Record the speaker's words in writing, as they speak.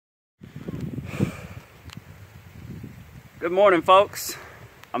Good morning, folks.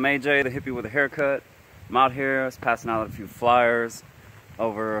 I'm AJ, the hippie with a haircut. I'm out here, I was passing out a few flyers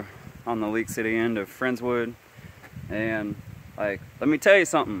over on the Leak City end of Friendswood. And let me tell you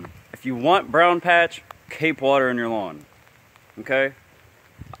something. If you want brown patch, Cape water in your lawn. Okay?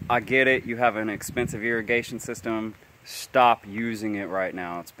 I get it, you have an expensive irrigation system. Stop using it right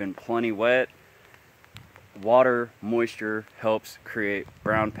now. It's been plenty wet. Water, moisture helps create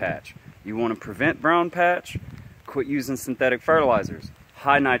brown patch. You want to prevent brown patch? Quit using synthetic fertilizers.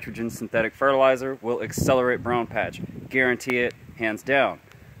 High nitrogen synthetic fertilizer will accelerate brown patch. Guarantee it, hands down.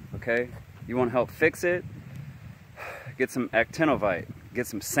 Okay? You want to help fix it? Get some actinovite. Get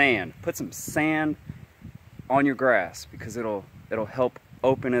some sand. Put some sand on your grass because it'll help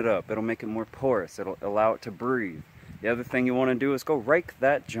open it up. It'll make it more porous. It'll allow it to breathe. The other thing you want to do is go rake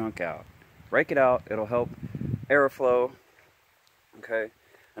that junk out. Rake it out. It'll help airflow. Okay?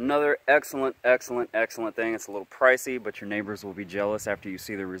 Another excellent thing, it's a little pricey, but your neighbors will be jealous after you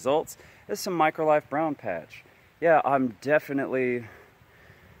see the results, is some Microlife Brown Patch. Yeah, I'm definitely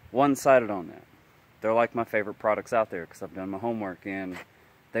one-sided on that. They're like my favorite products out there because I've done my homework and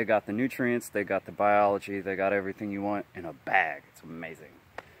they got the nutrients, they got the biology, they got everything you want in a bag. It's amazing.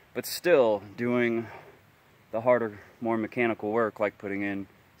 But still, doing the harder, more mechanical work like putting in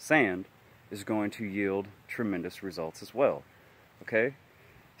sand is going to yield tremendous results as well. Okay?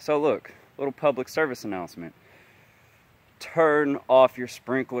 So look, little public service announcement. Turn off your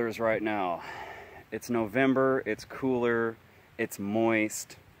sprinklers right now. It's November, it's cooler, it's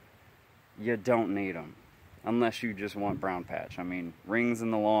moist. You don't need them. Unless you just want brown patch. I mean, rings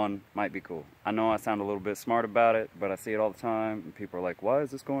in the lawn might be cool. I know I sound a little bit smart about it, but I see it all the time, and people are like, why is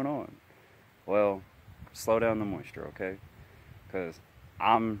this going on? Well, slow down the moisture, okay? Because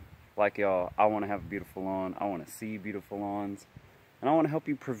I'm like y'all, I want to have a beautiful lawn, I want to see beautiful lawns, and I want to help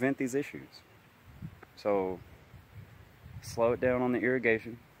you prevent these issues. So, slow it down on the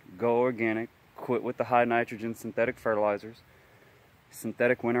irrigation, go organic, quit with the high nitrogen synthetic fertilizers.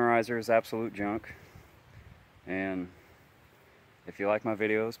 Synthetic winterizer is absolute junk. And if you like my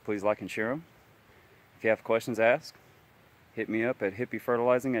videos, please like and share them. If you have questions, ask. Hit me up at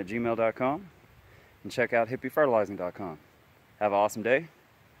hippiefertilizing@gmail.com and check out hippiefertilizing.com. Have an awesome day.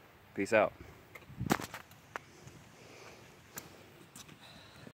 Peace out.